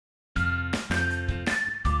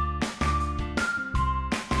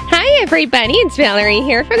everybody, it's Valerie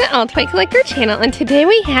here for the AllToyCollector channel, and today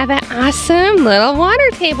we have an awesome little water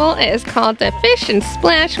table. It is called the Fish and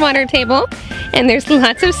Splash Water Table, and there's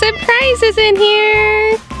lots of surprises in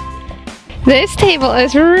here. This table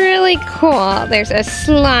is really cool. There's a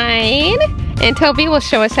slide, and Toby will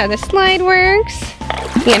show us how the slide works.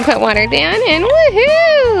 You can put water down, and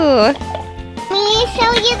woohoo! Let me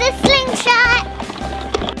show you the slingshot.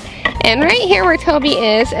 And right here where Toby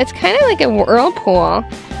is, it's kind of like a whirlpool.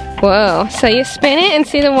 Whoa, so you spin it and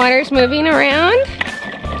see the water's moving around.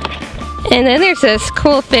 And then there's this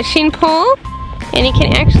cool fishing pole, and you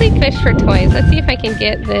can actually fish for toys. Let's see if I can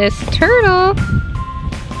get this turtle.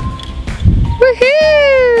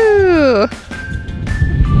 Woohoo!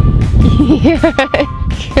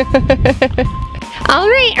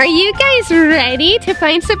 Alright, are you guys ready to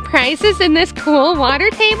find surprises in this cool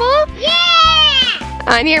water table? Yeah!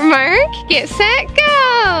 On your mark, get set,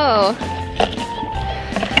 go!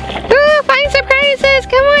 Ooh, find surprises!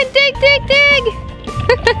 Come on, dig, dig, dig!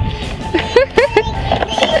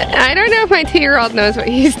 I don't know if my 2-year-old knows what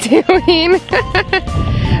he's doing. Woo,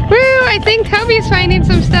 I think Toby's finding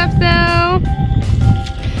some stuff though.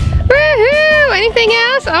 Woohoo! Anything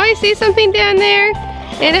else? Oh, I see something down there.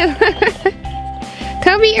 And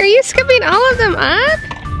Toby, are you scooping all of them up?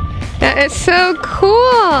 That is so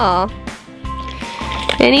cool.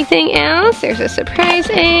 Anything else? There's a surprise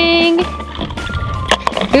egg.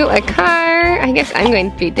 Ooh, a car. I guess I'm going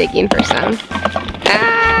to be digging for some.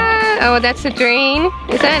 Ah! Oh, that's the drain.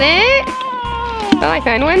 Is that it? Oh, I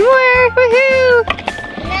found one more. Woohoo!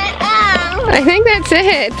 I think that's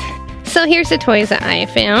it. So here's the toys that I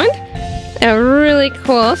found. A really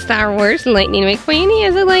cool Star Wars Lightning McQueen. He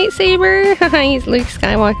has a lightsaber. He's Luke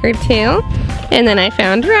Skywalker too. And then I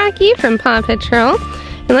found Rocky from Paw Patrol.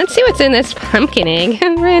 And let's see what's in this pumpkin egg.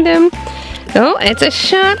 Random. Oh, it's a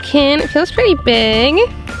Shopkin. It feels pretty big.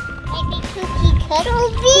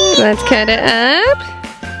 Let's cut it up.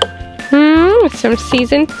 It's from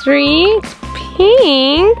season 3. It's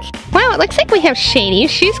pink. Wow, it looks like we have Shady.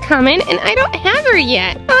 She's coming, and I don't have her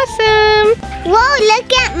yet. Awesome. Whoa,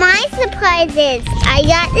 look at my surprises. I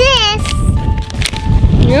got this.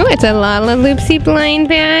 Oh, it's a Lala Loopsy blind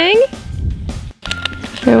bag.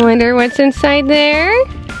 I wonder what's inside there.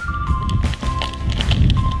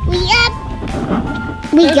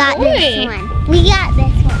 We got this one. We got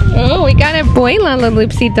this one. Oh, we got a boy Lala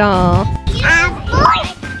Loopsy doll.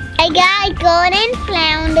 I got a golden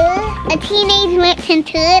flounder, a teenage mutant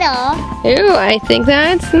turtle. Ooh, I think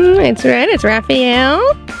that's, it's red, it's Raphael.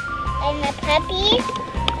 And the puppy.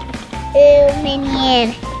 Ooh,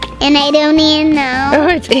 Minion. And I don't even know. Oh,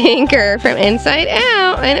 it's Anchor from Inside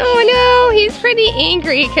Out. And oh no, he's pretty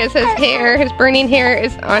angry because his hair, his burning hair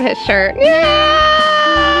is on his shirt. No!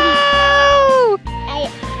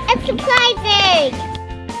 A surprise egg.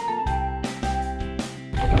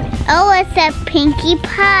 Oh, it's a Pinkie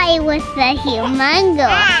Pie with the humongo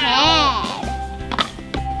head.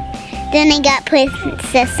 Then I got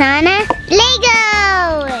Princess Anna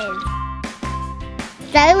Legos.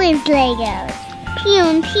 Star Wars Legos.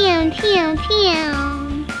 Pew, pew, pew, pew.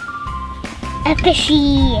 A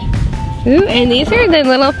fishy. Ooh, and these are the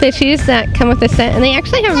little fishies that come with the set, and they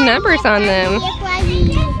actually have numbers on them.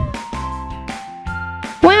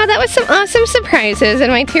 Wow, that was some awesome surprises,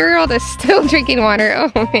 and my 2-year-old is still drinking water.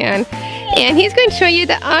 Oh man. And he's going to show you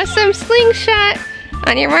the awesome slingshot.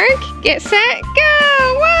 On your mark, get set,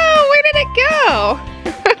 go! Whoa, where did it go?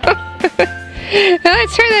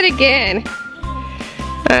 Let's try that again.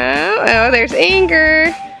 Oh, there's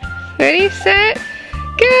Anger. Ready, set,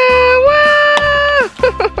 go! Whoa!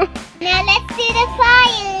 Now let's do the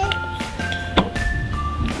fire.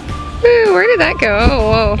 Ooh, where did that go? Oh,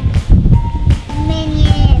 whoa.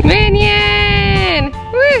 Minion. Minion!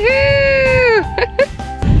 Woohoo!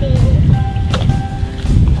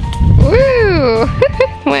 Woo!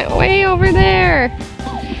 Went way over there.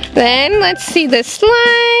 Then let's see the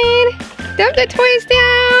slide. Dump the toys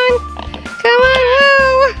down. Come on, whoa!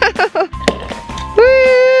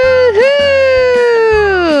 Woohoo!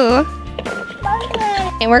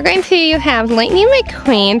 And we're going to have Lightning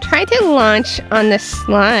McQueen try to launch on the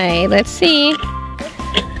slide. Let's see.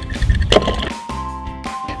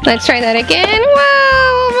 Let's try that again.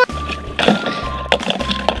 Whoa!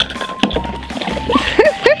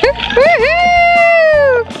 Woohoo!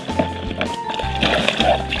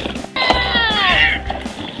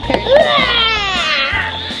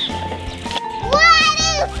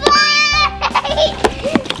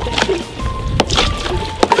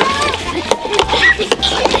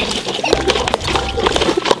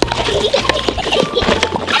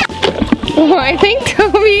 Oh, I think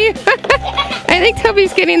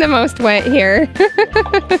Toby's getting the most wet here.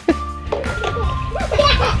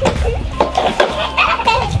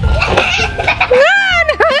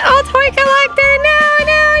 AllToyCollector,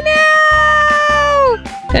 no!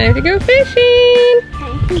 Time to go fishing.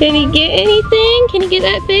 Can you get anything? Can you get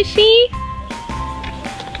that fishy?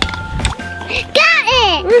 Got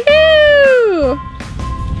it! Woohoo!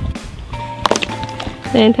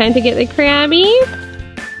 Then time to get the crabby.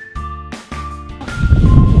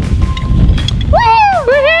 Woo!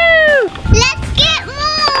 Woohoo! Let's get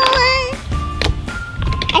more!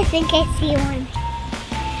 I think I see one.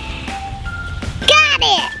 Got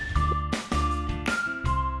it!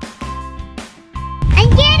 I'm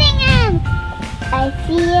getting him! I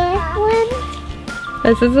see one.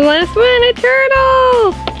 This is the last one, a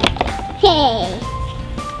turtle! Hey.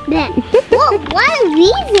 Whoa, what are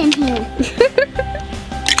these in here?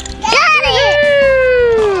 Got it!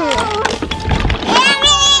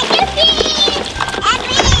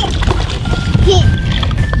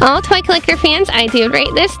 AllToyCollector fans, I do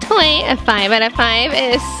rate this toy a 5 out of 5.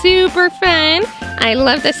 It is super fun. I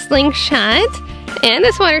love the slingshot. And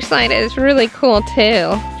this water slide is really cool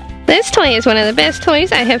too. This toy is one of the best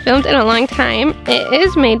toys I have filmed in a long time. It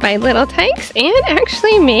is made by Little Tikes and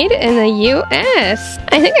actually made in the US.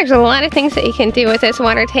 I think there's a lot of things that you can do with this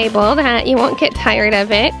water table that you won't get tired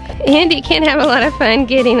of it. And you can have a lot of fun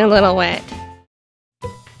getting a little wet.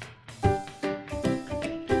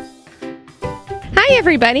 Hi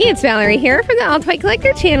everybody, it's Valerie here from the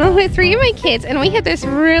AllToyCollector channel with 3 of my kids, and we have this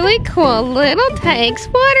really cool Little Tikes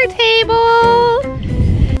water table.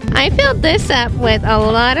 I filled this up with a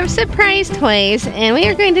lot of surprise toys, and we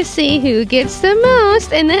are going to see who gets the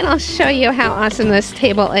most, and then I'll show you how awesome this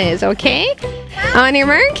table is, okay? On your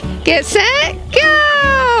mark, get set,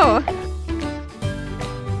 go!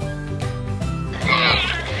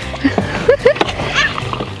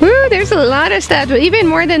 Woo, there's a lot of stuff, even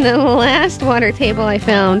more than the last water table I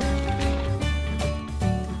found.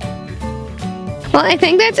 Well, I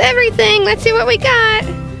think that's everything. Let's see what we got.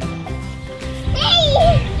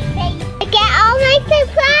 Hey! I got all my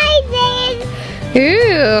surprises!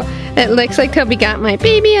 Ooh, it looks like Toby got my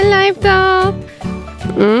Baby Alive doll.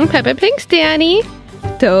 Peppa Pig's daddy.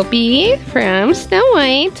 Dopey from Snow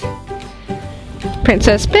White.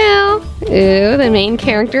 Princess Belle. Ooh, the main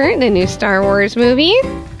character in the new Star Wars movie.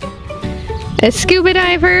 A scuba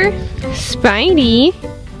diver. Spidey.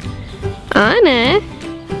 Anna.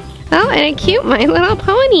 Oh, and a cute My Little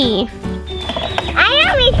Pony. I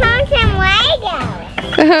only found some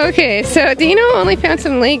Legos. Okay, so Dino only found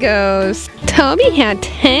some Legos. Toby had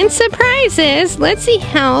 10 surprises. Let's see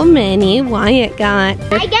how many Wyatt got.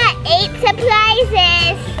 I got 8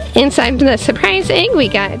 surprises. Inside the surprise egg, we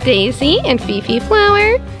got Daisy and Fifi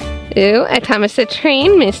Flower. Ooh, a Thomas the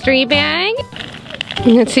Train mystery bag.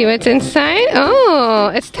 Let's see what's inside.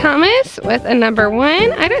 Oh, it's Thomas with a number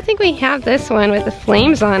 1. I don't think we have this one with the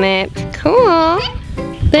flames on it. Cool.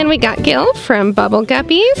 Then we got Gil from Bubble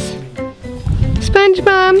Guppies.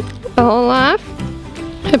 SpongeBob, Olaf,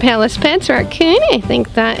 Palace Pets Raccoon. I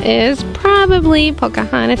think that is probably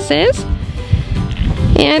Pocahontas's.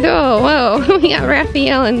 And oh, whoa, we got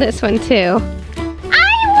Raphael in this one too.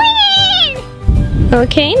 I win!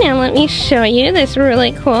 Okay, now let me show you this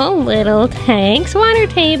really cool Little Tikes water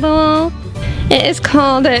table. It is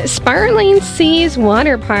called Sparkling Seas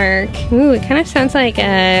Water Park. Ooh, it kind of sounds like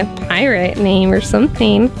a pirate name or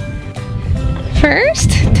something.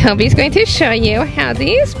 First, Toby's going to show you how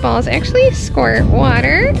these balls actually squirt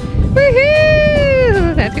water.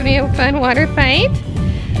 Woohoo! That's going to be a fun water fight.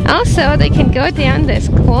 Also, they can go down this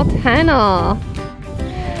cool tunnel.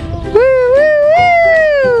 Woo, woo,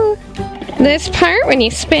 woo! This part, when you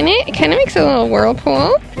spin it, it kind of makes a little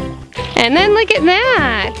whirlpool. And then look at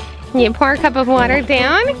that. You pour a cup of water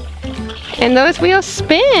down, and those wheels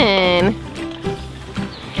spin.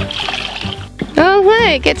 Oh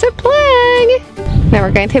look, it's a plug. Now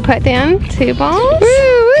we're going to put down 2 balls.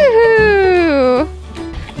 Woo, woohoo!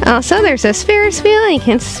 Also, there's this Ferris wheel. You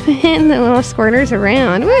can spin the little squirters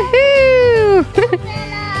around. Woohoo!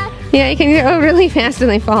 Yeah, you can go really fast and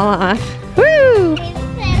they fall off. Woo!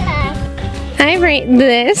 I rate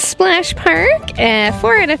this splash park a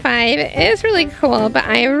 4 out of 5. It's really cool, but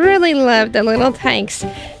I really love the Little Tikes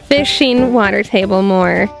fishing water table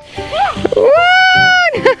more. Woo!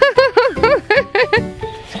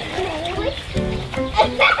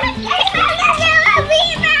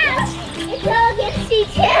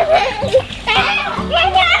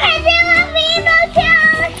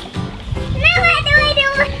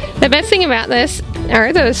 The best thing about this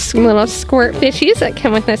are those little squirt fishies that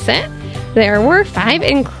come with the set. There were 5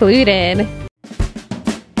 included.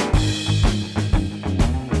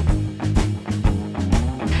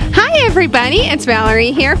 Hi everybody, it's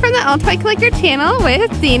Valerie here from the AllToyCollector channel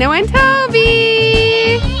with Dino and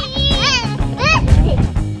Toby.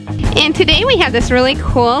 And today we have this really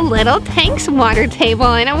cool Little Tikes water table,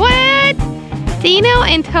 and what? Dino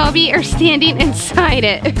and Toby are standing inside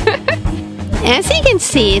it. As you can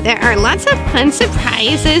see, there are lots of fun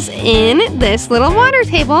surprises in this little water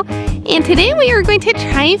table, and today we are going to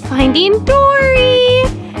try finding Dory.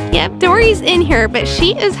 Yep, Dory's in here, but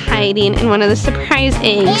she is hiding in one of the surprise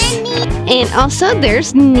eggs. And also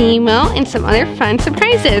there's Nemo and some other fun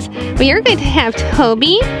surprises. We are going to have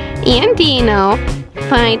Toby and Dino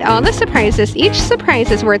find all the surprises. Each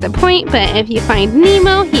surprise is worth a point, but if you find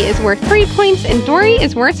Nemo, he is worth 3 points, and Dory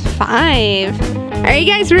is worth 5. Are you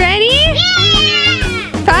guys ready?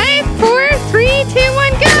 Yeah! 5, 4, 3, 2,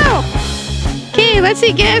 1, go! Okay, let's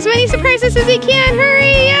see, get as many surprises as you can.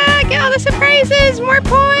 Hurry, get all the surprises, more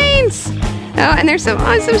points. Oh, and there's some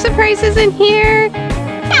awesome surprises in here.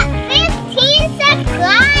 15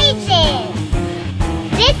 surprises.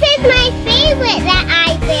 This is my favorite that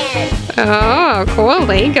I built. Oh, cool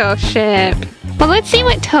Lego ship. Well, let's see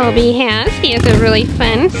what Toby has. He has a really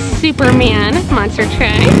fun Superman monster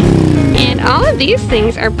truck. And all of these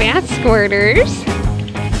things are bath squirters.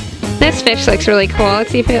 This fish looks really cool.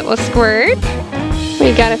 Let's see if it will squirt.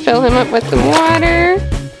 We gotta fill him up with some water.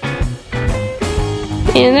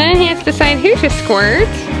 And then he has to decide who to squirt.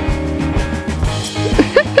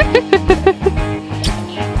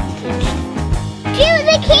 To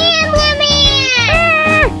the cameraman!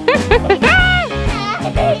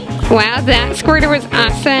 Wow, that squirter was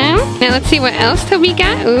awesome. Now let's see what else Toby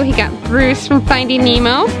got. Ooh, he got Bruce from Finding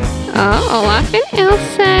Nemo. Oh, Olaf and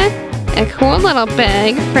Elsa. A cool little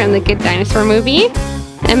bag from the Good Dinosaur movie.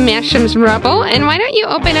 And Masham's Rubble. And why don't you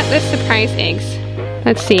open up the surprise eggs?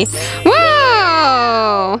 Let's see.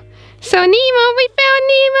 Whoa! So Nemo, we found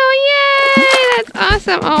Nemo! Yay! That's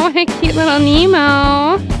awesome. Oh, what a cute little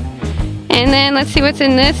Nemo. And then let's see what's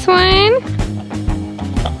in this one.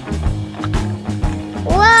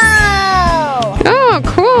 Whoa! Oh,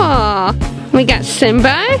 cool. We got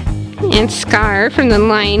Simba and Scar from the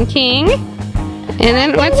Lion King. And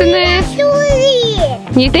then what's in this?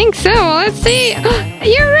 Dory! You think so? Well, let's see.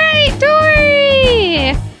 You're right,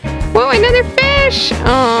 Dory! Whoa, another fish!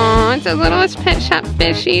 Oh, it's a littlest pet shop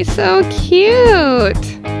fishy. So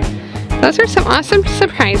cute. Those are some awesome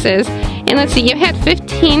surprises. And let's see, you had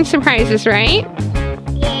 15 surprises, right?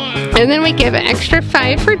 Yeah. And then we give an extra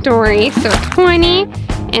 5 for Dory, so 20.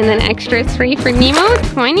 And then extra 3 for Nemo,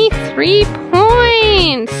 23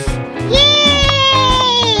 points!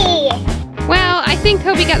 Yay! Well, I think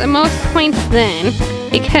Toby got the most points then,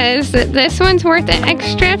 because this one's worth an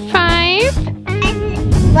extra 5.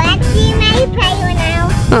 Let's see my play now.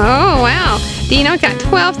 Oh, wow. Dino got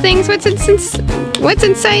 12 things. What's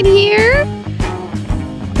inside here?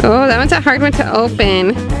 Oh, that one's a hard one to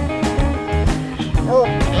open. Oh,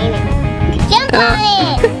 I know. Jump on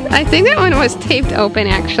it! I think that one was taped open,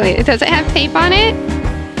 actually. Does it have tape on it?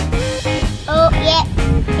 Oh, yeah.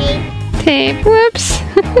 Tape. Tape. Whoops.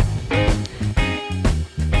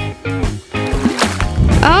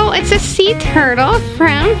 Oh, it's a sea turtle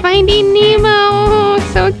from Finding Nemo.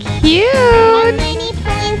 So cute. How many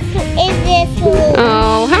points is this one?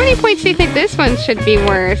 Oh, how many points do you think this one should be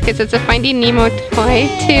worth? Because it's a Finding Nemo toy,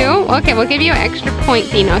 too. Okay, we'll give you an extra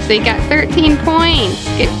point, Dino. So you got 13 points.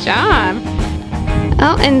 Good job.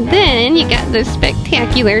 Oh, and then you got the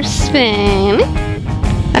spectacular spin.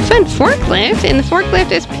 A fun forklift, and the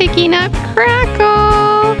forklift is picking up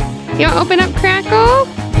Crackle. You want to open up Crackle?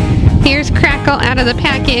 Here's Crackle out of the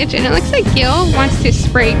package, and it looks like Gil wants to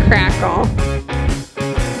spray Crackle.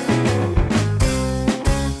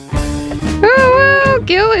 Oh, wow,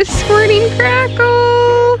 Gil is squirting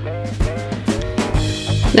Crackle.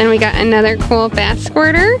 Then we got another cool bath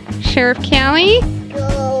squirter, Sheriff Callie.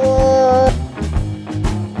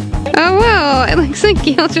 Oh, wow, it looks like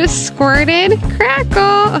Gil just squirted Crackle.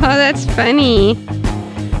 Oh, that's funny.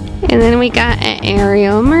 And then we got an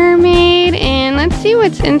Ariel mermaid, and let's see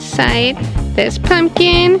what's inside this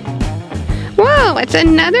pumpkin. Whoa, it's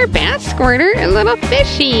another bath squirter, a little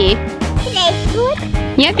fishy.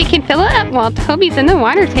 Yep, you can fill it up while Toby's in the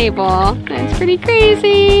water table. That's pretty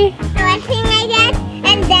crazy. One thing like that,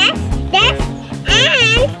 and this.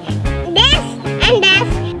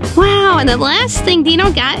 Wow, and the last thing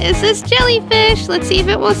Dino got is this jellyfish. Let's see if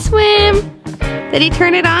it will swim. Did he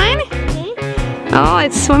turn it on? Oh,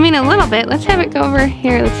 it's swimming a little bit. Let's have it go over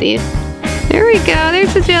here. Let's see. There we go.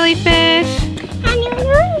 There's the jellyfish.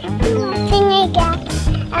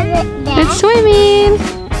 It's swimming.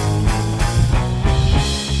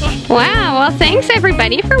 Wow, well thanks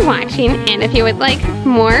everybody for watching, and if you would like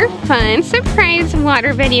more fun surprise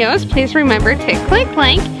water videos, please remember to click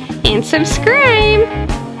like and subscribe.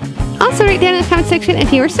 Also write down in the comment section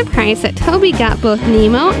if you were surprised that Toby got both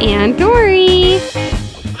Nemo and Dory.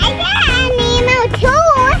 I got Nemo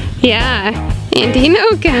too. Yeah, and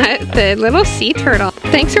Dino got the little sea turtle.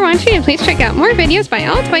 Thanks for watching, and please check out more videos by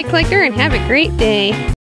AllToyCollector and have a great day.